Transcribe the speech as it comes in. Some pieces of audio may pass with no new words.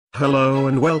Hello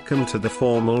and welcome to the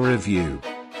formal review.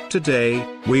 Today,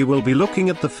 we will be looking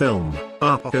at the film,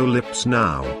 Apocalypse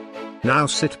Now. Now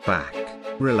sit back,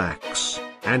 relax,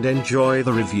 and enjoy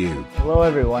the review. Hello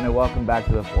everyone and welcome back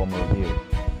to the formal review.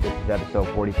 This is episode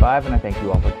 45 and I thank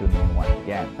you all for tuning in once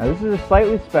again. Now this is a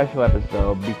slightly special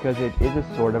episode because it is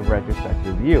a sort of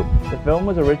retrospective review. The film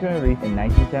was originally released in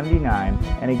 1979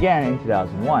 and again in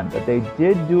 2001, but they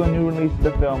did do a new release of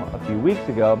the film a few weeks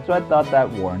ago, so I thought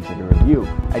that warranted a review.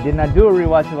 I did not do a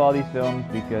rewatch of all these films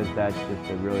because that's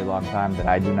just a really long time that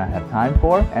I do not have time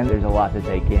for, and there's a lot to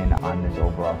take in on this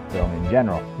overall film in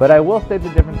general. But I will state the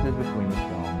differences between the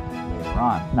films later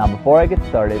on. Now before I get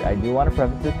started, I do want to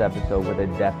preface this episode with a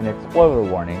definite spoiler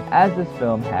warning, as this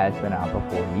film has been out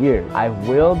for 4 years. I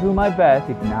will do my best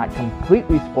to not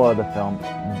completely spoil the film,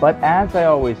 but as I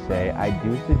always say, I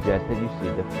do suggest that you see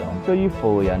the film so you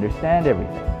fully understand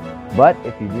everything. But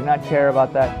if you do not care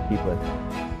about that, keep listening.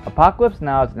 Apocalypse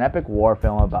Now is an epic war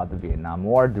film about the Vietnam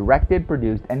War, directed,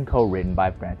 produced, and co-written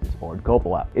by Francis Ford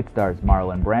Coppola. It stars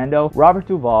Marlon Brando, Robert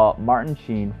Duvall, Martin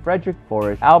Sheen, Frederick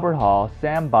Forrest, Albert Hall,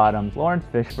 Sam Bottoms, Lawrence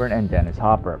Fishburne, and Dennis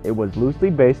Hopper. It was loosely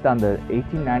based on the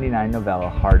 1899 novella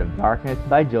Heart of Darkness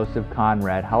by Joseph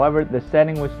Conrad. However, the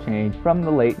setting was changed from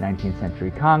the late 19th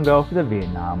century Congo to the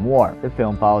Vietnam War. The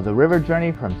film follows a river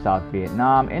journey from South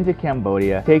Vietnam into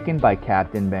Cambodia, taken by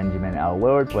Captain Benjamin L.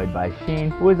 Willard, played by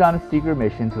Sheen, who is on a secret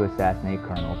mission to assassinate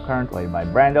Colonel Kern, played by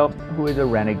Brando, who is a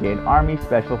renegade Army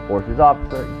Special Forces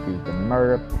officer accused of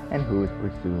murder and who is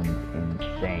presumed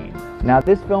insane. Now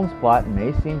this film's plot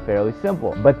may seem fairly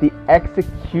simple, but the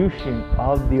execution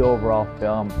of the overall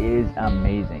film is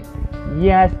amazing.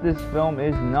 Yes, this film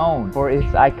is known for its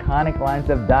iconic lines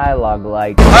of dialogue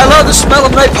like, "I love the smell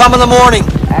of napalm in the morning,"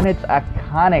 and its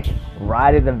iconic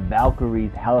Ride of the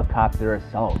Valkyries helicopter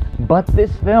assault. But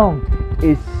this film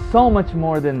is so much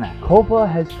more than that. Coppola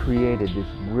has created this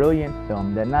brilliant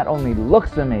film that not only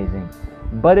looks amazing,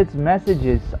 but its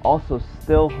messages also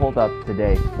still hold up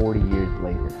today, 40 years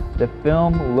later. The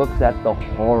film looks at the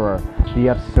horror, the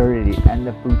absurdity, and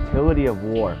the futility of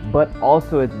war, but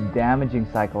also its damaging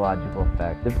psychological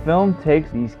effect. The film takes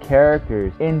these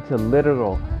characters into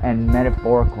literal and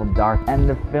metaphorical dark, and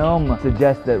the film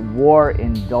suggests that war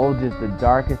indulges the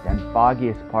darkest and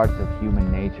foggiest parts of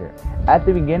human nature. At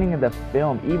the beginning of the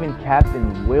film, even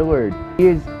Captain Willard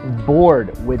is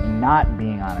bored with not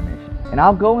being on a mission. And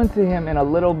I'll go into him in a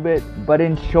little bit, but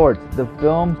in short, the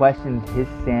film questions his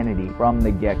sanity from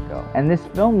the get-go. And this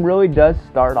film really does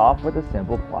start off with a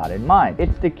simple plot in mind.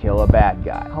 It's to kill a bad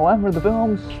guy. However, the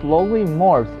film slowly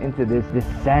morphs into this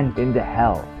descent into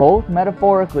hell, both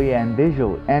metaphorically and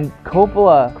visually. And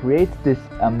Coppola creates this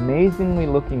amazingly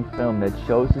looking film that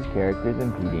shows his characters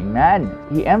impeding madness.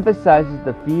 He emphasizes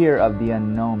the fear of the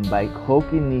unknown by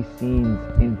cloaking these scenes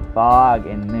in fog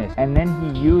and mist. And then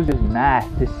he uses math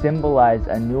to symbolize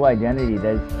a new identity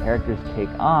that his characters take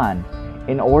on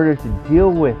in order to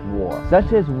deal with war,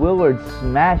 such as Willard's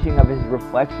smashing of his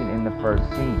reflection in the first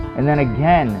scene. And then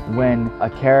again, when a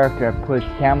character puts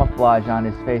camouflage on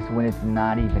his face when it's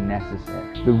not even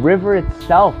necessary. The river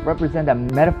itself represents a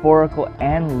metaphorical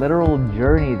and literal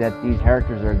journey that these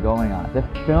characters are going on. The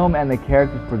film and the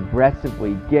characters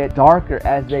progressively get darker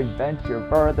as they venture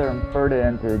further and further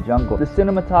into the jungle. The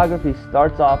cinematography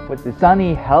starts off with the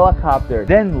sunny helicopter,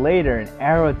 then later an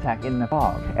air attack in the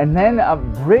fog, and then a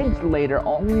bridge later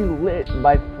only lit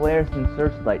by flares and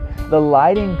searchlight. The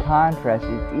lighting contrast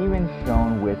is even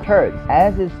shown with Kurtz,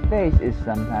 as his face is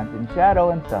sometimes in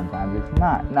shadow and sometimes it's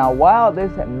not. Now while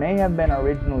this may have been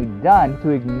originally done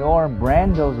to ignore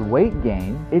Brando's weight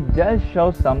gain, it does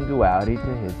show some duality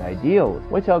to his ideals,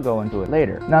 which I'll go into it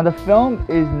later. Now the film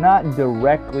is not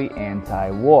directly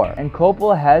anti-war, and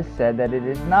Coppola has said that it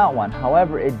is not one.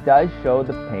 However, it does show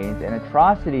the pains and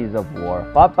atrocities of war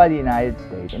fought by the United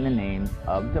States in the name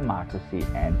of democracy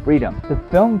and freedom. The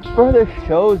film further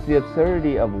shows the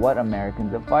absurdity of what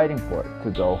Americans are fighting for, to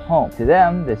go home. To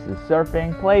them, this is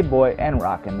surfing, Playboy, and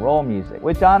rock and roll music,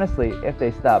 which honestly, if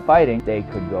they stop fighting, they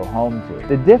could go home to.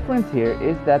 The difference here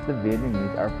is that the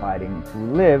Vietnamese are fighting to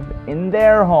live in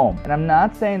their home. And I'm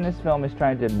not saying this film is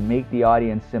trying to make the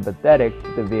audience sympathetic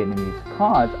to the Vietnamese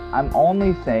cause, I'm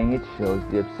only saying it shows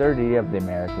the absurdity of the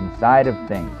American side of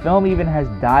things. The film even has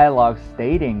dialogue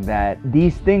stating that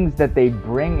these things that they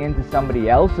bring into somebody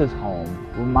else's home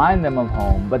remind them of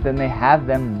home, but then they have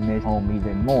them miss home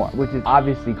even more, which is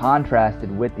obviously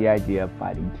contrasted with the idea of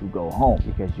fighting to go home,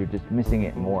 because you're just missing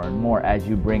it more and more as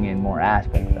you bring in more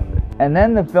aspects of it. And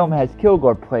then the film has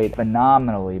Kilgore, played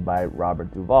phenomenally by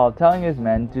Robert Duvall, telling his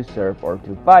men to surf or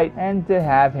to fight, and to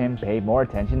have him pay more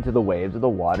attention to the waves of the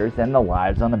waters than the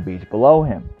lives on the beach below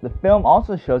him. The film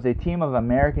also shows a team of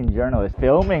American journalists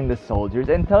filming the soldiers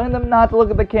and telling them not to look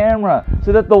at the camera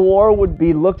so that the war would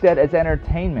be looked at as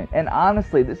entertainment. And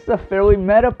honestly, this is a fairly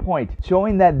meta point,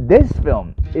 showing that this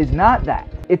film is not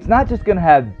that. It's not just going to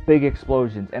have big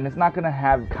explosions, and it's not going to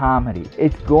have comedy.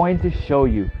 It's going to show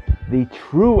you the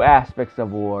true aspects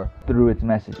of war through its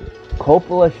messages.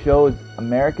 Coppola shows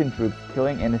American troops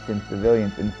killing innocent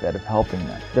civilians instead of helping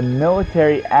them. The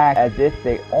military act as if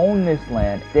they own this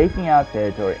land, staking out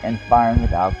territory and firing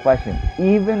without question,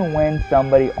 even when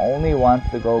somebody only wants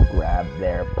to go grab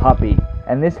their puppy.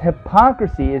 And this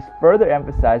hypocrisy is further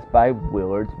emphasized by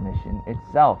Willard's mission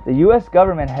itself. The US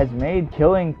government has made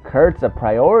killing Kurtz a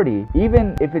priority,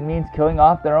 even if it means killing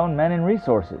off their own men and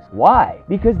resources. Why?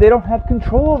 Because they don't have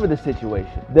control over the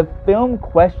situation. The film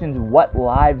questions what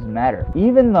lives matter.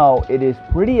 Even though it is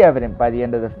pretty evident by the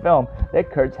end of the film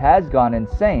that Kurtz has gone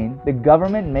insane, the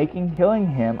government making killing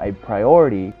him a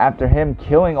priority after him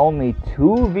killing only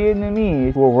 2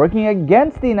 Vietnamese who were working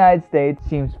against the United States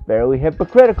seems fairly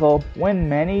hypocritical when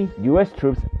many US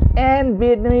troops and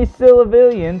Vietnamese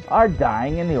civilians are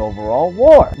dying in the overall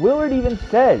war. Willard even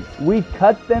says, "We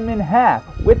cut them in half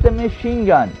with a machine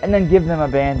gun and then give them a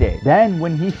band-aid." Then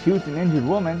when he shoots an injured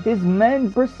woman, his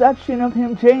men's perception of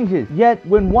him changes. Yet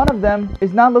when one of them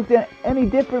is not looked at any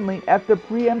differently after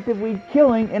preemptively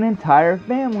killing an entire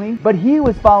family, but he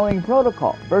was following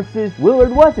protocol versus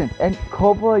Willard wasn't. And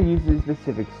Coppola uses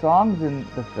specific songs in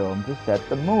the film to set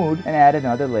the mood and add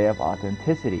another layer of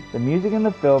authenticity. The music in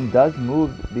the film does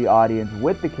move the audience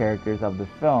with the characters of the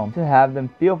film to have them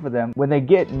feel for them when they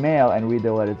get mail and read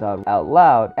their letters out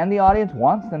loud, and the audience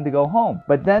wants them to go home.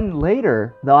 But then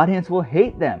later, the audience will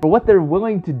hate them for what they're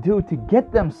willing to do to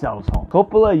get themselves home.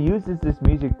 Coppola uses this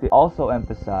music to also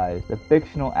emphasize the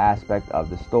fictional aspect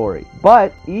of the story.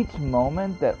 But each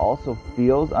moment that also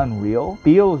feels unreal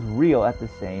feels real at the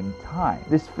same time.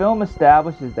 This film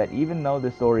establishes that even though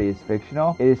the story is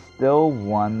fictional, it is still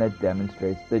one that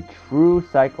demonstrates the true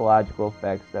psychological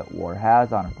effects that war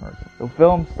has on a person. The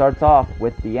film starts off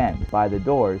with the end, By the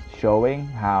Doors, showing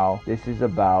how this is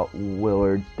about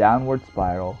Willard's downward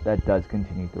spiral that does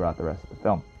continue throughout the rest of the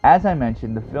film. As I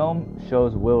mentioned, the film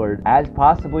shows Willard as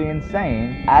possibly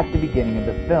insane at the beginning of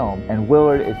the film, and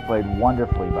Willard is played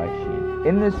wonderfully by Sheen.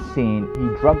 In this scene,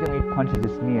 he drunkenly punches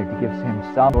a smear to give him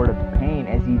some sort of pain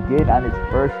as he did on his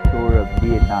first tour of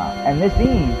Vietnam. And this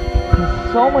scene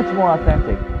is so much more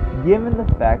authentic, given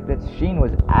the fact that Sheen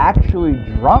was actually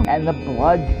drunk and the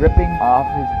blood dripping off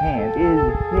his hand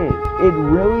is his. It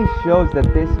really shows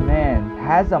that this man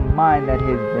has a mind that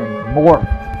has been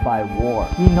morphed by war.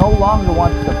 He no longer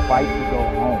wants to fight to go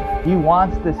home. He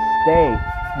wants to stay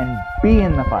and be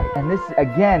in the fight. And this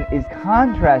again is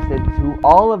contrasted to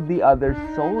all of the other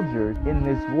soldiers in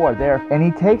this war there. And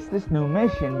he takes this new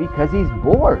mission because he's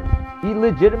bored. He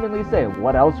legitimately says,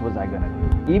 what else was I gonna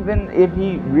do? Even if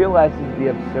he realizes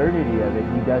the absurdity of it,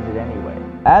 he does it anyway.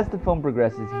 As the film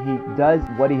progresses, he does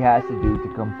what he has to do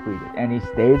to complete it, and he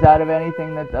stays out of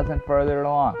anything that doesn't further it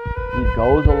along. He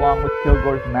goes along with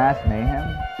Kilgore's mass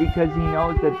mayhem because he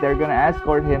knows that they're going to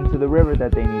escort him to the river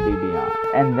that they need to be on.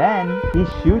 And then he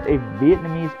shoots a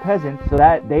Vietnamese peasant so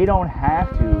that they don't have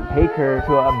to take her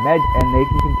to a med and they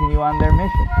can continue on their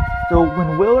mission. So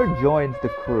when Willard joins the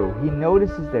crew, he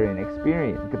notices their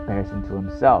inexperience in comparison to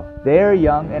himself. They are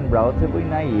young and relatively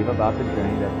naive about the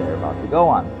journey that they're about to go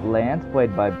on. Lance,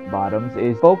 played by Bottoms,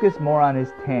 is focused more on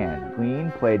his tan.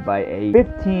 Queen, played by a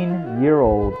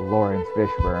 15-year-old Lawrence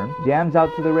Fishburne, jams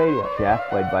out to the radio. Jeff,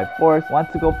 played by Forrest,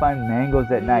 wants to go find mangoes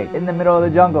at night in the middle of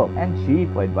the jungle. And she,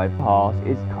 played by Paul,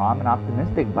 is calm and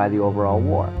optimistic by the overall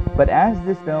war. But as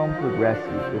this film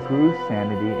progresses, the crew's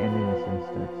sanity and innocence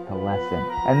starts to lessen.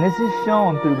 And this is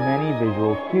shown through many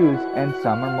visual cues, and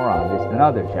some are more obvious than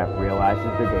others. Jeff realizes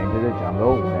the danger of the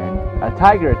jungle when a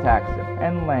tiger attacks him,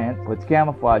 and Lance puts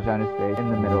camouflage on his face in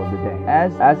the middle of the day.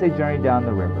 As they journey down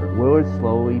the river, Willard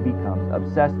slowly becomes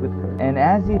obsessed with Kurt. And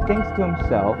as he thinks to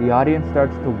himself, the audience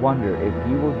starts to wonder if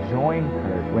he will join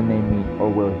Kurt when they meet, or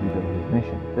will he do his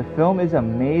mission. The film is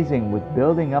amazing with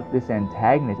building up this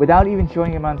antagonist without even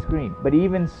showing him on screen, but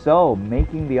even so,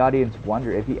 making the audience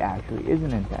wonder if he actually is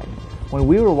an antagonist. When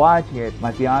we were watching it,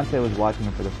 my fiance was watching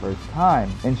it for the first time,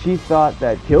 and she thought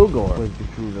that Kilgore was the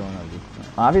true villain of this film.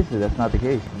 Obviously, that's not the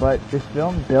case, but this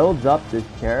film builds up this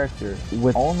character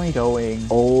with only showing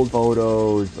old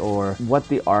photos or what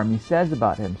the army says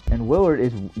about him. And Willard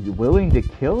is willing to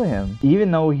kill him,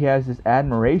 even though he has this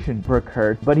admiration for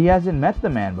Kurt, but he hasn't met the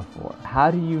man before.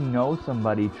 How do you know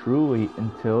somebody truly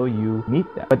until you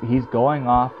meet them? But he's going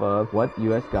off of what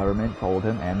the US government told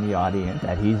him and the audience,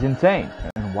 that he's insane.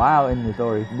 And while in the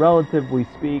story, relatively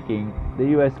speaking,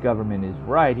 the US government is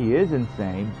right, he is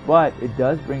insane, but it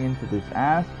does bring into this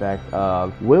aspect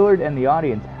of Willard and the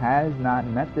audience has not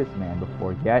met this man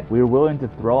before, yet we're willing to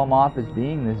throw him off as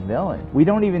being this villain. We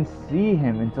don't even see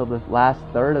him until the last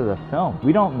third of the film.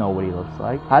 We don't know what he looks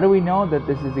like. How do we know that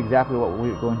this is exactly what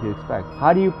we're going to expect?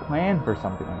 How do you plan for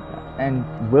something like that?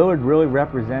 And Willard really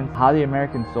represents how the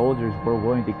American soldiers were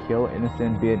willing to kill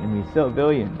innocent Vietnamese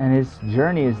civilians. And his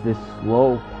journey is this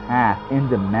slow path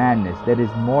into madness that is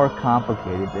more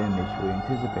complicated than initially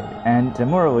anticipated. And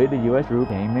similarly, the US group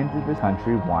came into this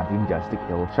country wanting just to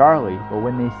kill Charlie, but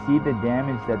when they see the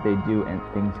damage that they do, and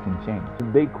things can change. The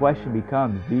big question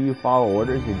becomes, do you follow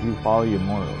orders or do you follow your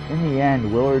morals? In the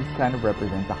end, Willard kind of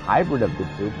represents a hybrid of the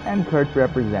two, and Kurtz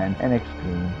represents an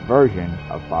extreme version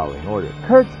of following orders.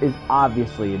 Kurtz is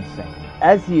obviously insane,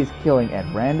 as he is killing at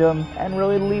random and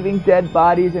really leaving dead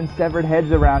bodies and severed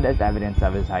heads around as evidence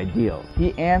of his ideals.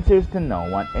 He answers to no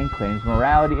one and claims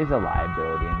morality is a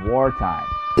liability in wartime.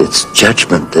 It's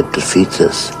judgment that defeats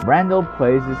us. Randall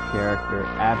plays his character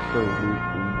absolutely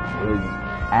brilliant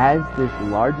as this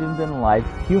larger-than-life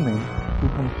human who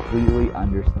completely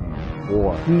understands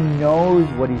war. He knows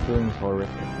what he's doing is horrific,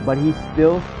 but he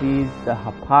still sees the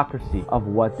hypocrisy of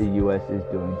what the US is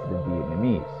doing to the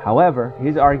Vietnamese. However,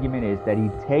 his argument is that he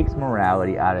takes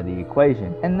morality out of the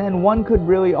equation, and then one could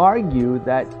really argue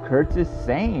that Kurtz is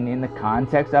sane in the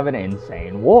context of an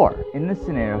insane war. In this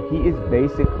scenario, he is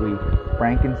basically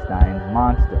Frankenstein's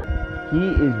monster. He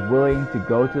is willing to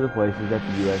go to the places that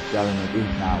the US government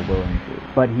is not willing to,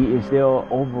 but he is still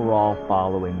overall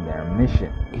following their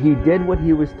mission. He did what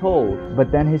he was told,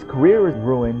 but then his career was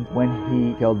ruined when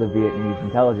he killed the Vietnamese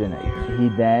intelligence agent. He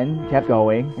then kept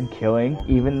going and killing,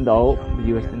 even though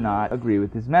the US did not agree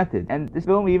with his method. And this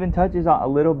film even touches a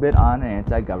little bit on an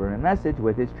anti-government message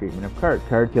with his treatment of Kurt.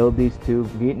 Kurt killed these two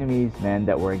Vietnamese men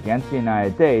that were against the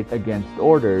United States, against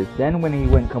orders. Then when he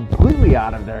went completely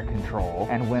out of their control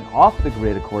and went off the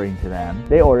grid according to them,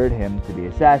 they ordered him to be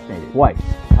assassinated twice.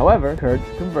 However, Kurtz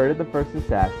converted the first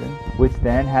assassin, which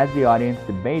then has the audience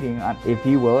debating on if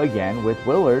he will again with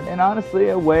Willard, and honestly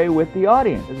away with the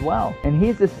audience as well. And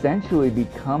he's essentially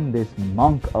become this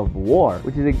monk of war,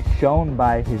 which is shown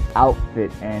by his outfit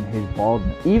and his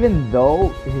baldness. Even though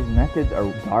his methods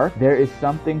are dark, there is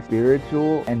something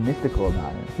spiritual and mystical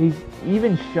about him. He's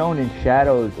even shown in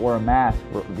shadows or a mask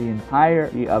for the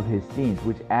entirety of his scenes,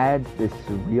 which adds this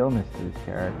surrealness to his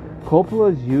character.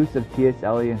 Coppola's use of T.S.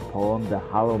 Eliot's poem The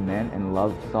Hollow Men and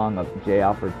love song of J.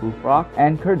 Alfred Prufrock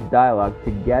and Kurt's dialogue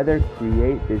together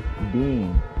create this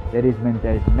being that is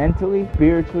mentally,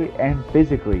 spiritually, and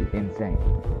physically insane.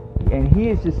 And he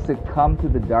has just succumbed to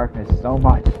the darkness so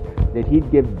much that he'd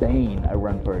give Bane a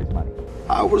run for his money.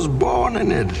 I was born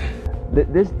in it.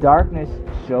 This darkness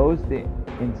shows the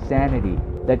insanity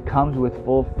that comes with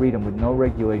full freedom with no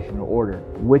regulation or order,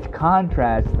 which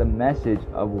contrasts the message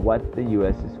of what the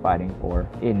US is fighting for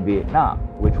in Vietnam,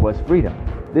 which was freedom.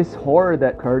 This horror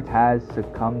that Kurt has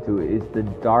succumbed to is the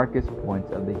darkest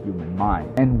points of the human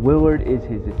mind, and Willard is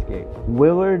his escape.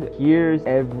 Willard hears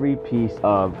every piece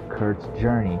of Kurt's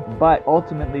journey, but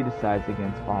ultimately decides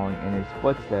against following in his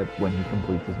footsteps when he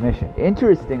completes his mission.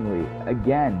 Interestingly,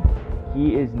 again,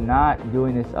 he is not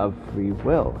doing this of free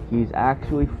will. He's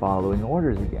actually following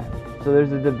orders again. So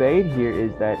there's a debate here,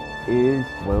 is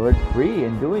Willard free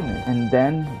in doing this? And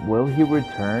then will he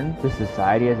return to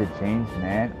society as a changed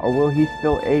man, or will he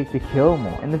still ache to kill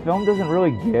more? And the film doesn't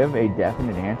really give a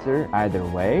definite answer either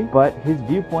way, but his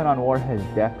viewpoint on war has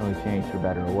definitely changed for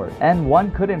better or worse. And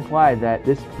one could imply that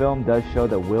this film does show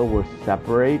that will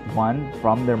separate one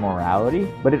from their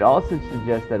morality, but it also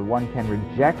suggests that one can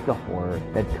reject the horror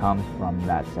that comes from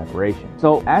that separation.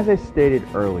 So as I stated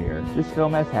earlier, this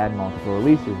film has had multiple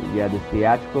releases. You had the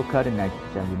theatrical cut in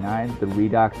 1979, the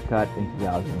Redux cut in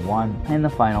 2001, and the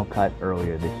final cut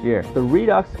earlier this year. The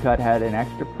Redux cut had an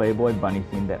extra Playboy bunny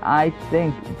scene that I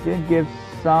think did give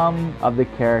some of the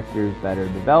characters better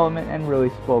development and really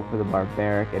spoke for the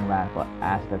barbaric and radical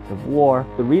aspects of war.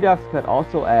 The Redux cut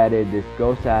also added this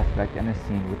ghost aspect and a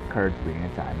scene with Kurt reading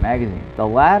a Time magazine, the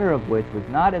latter of which was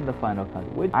not in the final cut,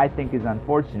 which I think is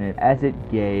unfortunate as it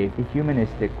gave a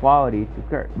humanistic quality to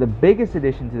Kurt. The biggest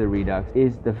addition to the Redux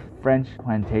is the French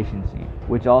plantation scene,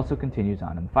 which also continues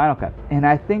on in the final cut. And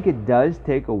I think it does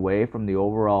take away from the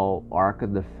overall arc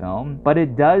of the film, but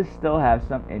it does still have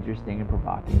some interesting and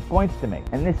provocative points to make.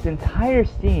 And this entire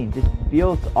scene just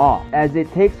feels off, as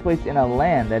it takes place in a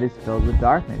land that is filled with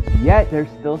darkness, yet there's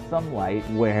still some light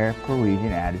where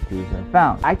Parisian attitudes are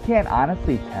found. I can't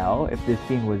honestly tell if this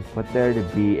scene was put there to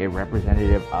be a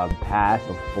representative of past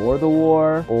before the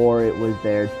war, or it was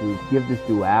there to give this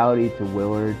duality to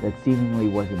Willard that seemingly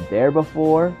wasn't there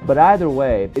before, but either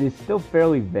way, it is still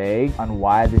fairly vague on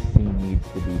why this scene needs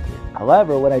to be here.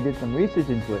 However, when I did some research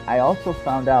into it, I also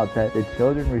found out that the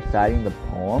children reciting the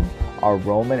poem are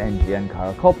Roman and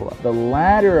Giancarlo Coppola, the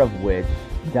latter of which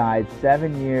died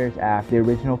 7 years after the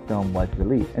original film was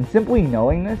released. And simply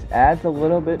knowing this adds a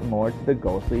little bit more to the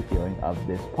ghostly feeling of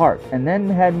this part, and then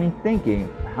had me thinking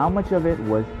how much of it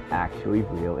was actually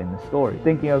real in the story.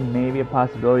 Thinking of maybe a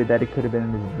possibility that it could have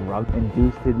been this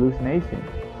drug-induced hallucination.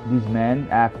 These men,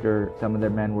 after some of their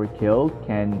men were killed,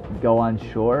 can go on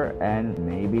shore and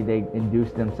maybe they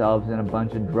induce themselves in a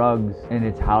bunch of drugs, and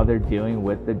it's how they're dealing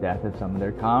with the death of some of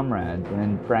their comrades.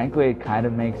 And frankly, it kind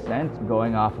of makes sense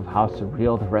going off of how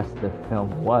surreal the rest of the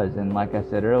film was. And like I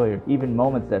said earlier, even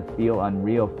moments that feel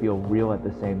unreal feel real at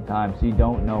the same time, so you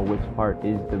don't know which part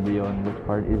is the real and which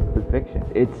part is the fiction.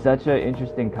 It's such an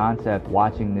interesting concept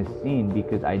watching this scene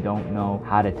because I don't know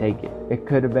how to take it. It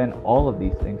could have been all of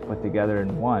these things put together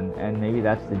in one, and maybe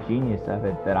that's the genius of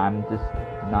it that I'm just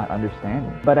not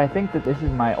understanding. But I think that this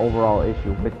is my overall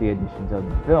issue with the additions of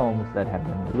the films that have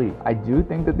been released. I do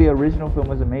think that the original film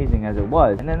was amazing as it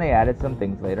was, and then they added some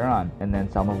things later on, and then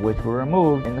some of which were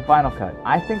removed in the final cut.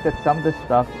 I think that some of the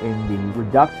stuff in the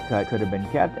Redux cut could have been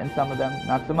kept, and some of them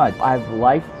not so much. I've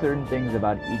liked certain things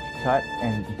about each cut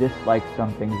and disliked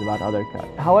some things about other cuts.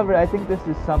 However, I think this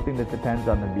is something that depends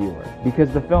on the viewer,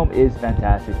 because the film is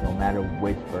fantastic no matter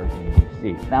which version you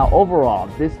see. Now overall,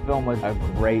 this film was a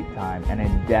great time, and it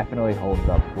definitely holds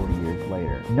up 40 years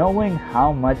later. Knowing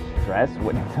how much stress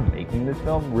went into making this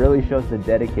film really shows the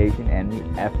dedication and the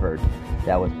effort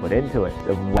that was put into it.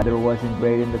 The weather wasn't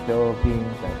great in the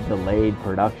Philippines, delayed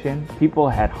production, people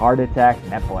had heart attacks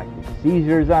and epileptic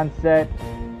seizures on set.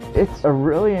 It's a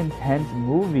really intense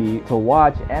movie to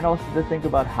watch, and also to think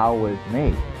about how it was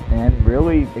made, and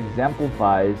really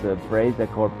exemplifies a phrase that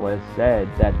Coppola has said,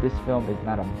 that this film is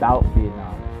not about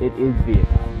Vietnam, it is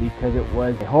Vietnam, because it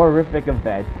was a horrific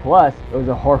event, plus it was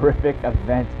a horrific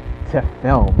event to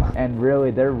film. And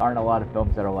really, there aren't a lot of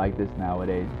films that are like this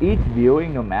nowadays. Each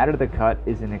viewing, no matter the cut,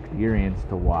 is an experience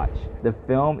to watch. The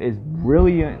film is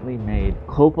brilliantly made.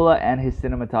 Coppola and his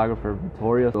cinematographer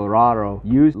Vittorio Storaro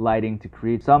used lighting to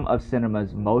create some of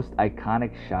cinema's most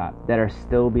iconic shots that are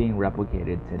still being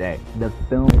replicated today. The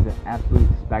film is an absolute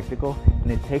spectacle,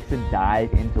 and it takes a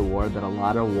dive into war that a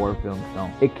lot of war films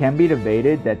don't. It can be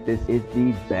debated that this is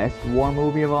the best war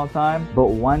movie of all time, but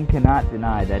one cannot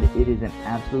deny that it is an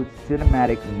absolute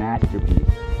cinematic masterpiece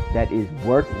that is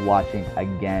worth watching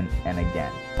again and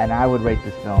again. And I would rate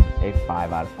this film a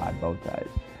 5 out of 5 bow ties.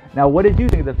 Now, what did you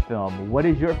think of the film? What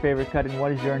is your favorite cut and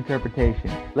what is your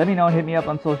interpretation? Let me know and hit me up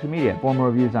on social media. Formal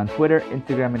Reviews on Twitter,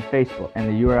 Instagram, and Facebook. And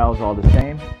the URL is all the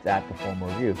same. It's at the Formal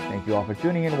Review. Thank you all for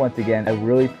tuning in once again. I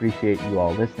really appreciate you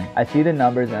all listening. I see the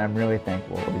numbers and I'm really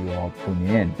thankful for you all tuning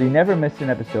in. So you never miss an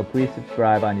episode, please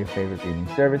subscribe on your favorite streaming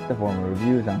service. The Formal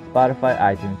Reviews on Spotify,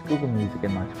 iTunes, Google Music,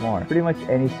 and much more. Pretty much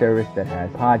any service that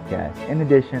has podcasts. In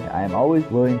addition, I am always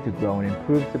willing to grow and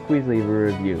improve, so please leave a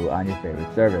review on your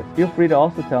favorite service. Feel free to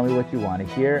also tell me what you want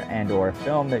to hear and or a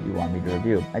film that you want me to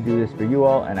review. I do this for you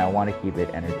all, and I want to keep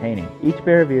it entertaining. Each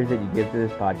pair of ears that you give to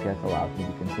this podcast allows me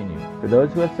to continue. For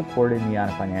those who have supported me on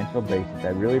a financial basis, I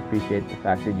really appreciate the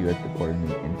fact that you have supported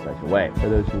me in such a way. For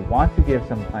those who want to give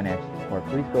some financial support,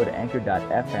 please go to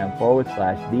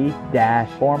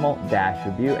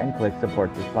anchor.fm/the-formal-review and click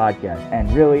support this podcast.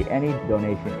 And really, any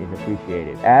donation is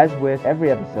appreciated. As with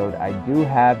every episode, I do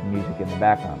have music in the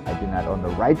background. I do not own the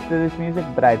rights to this music,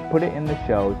 but I put it in the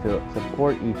show to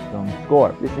support each film's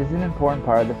score. This is an important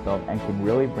part of the film and can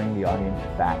really bring the audience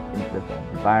back into the film's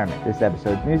environment. This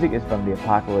episode's music is from the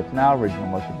Apocalypse Now original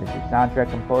motion picture soundtrack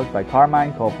composed by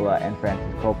Carmine Coppola and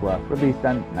Francis Coppola, released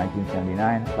in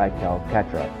 1979 by Kel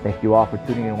Ketra. Thank you all for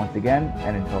tuning in once again,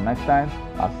 and until next time,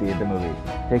 I'll see you at the movies.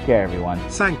 Take care, everyone.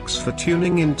 Thanks for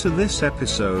tuning into this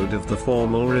episode of The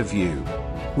Formal Review.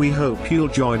 We hope you'll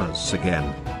join us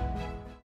again.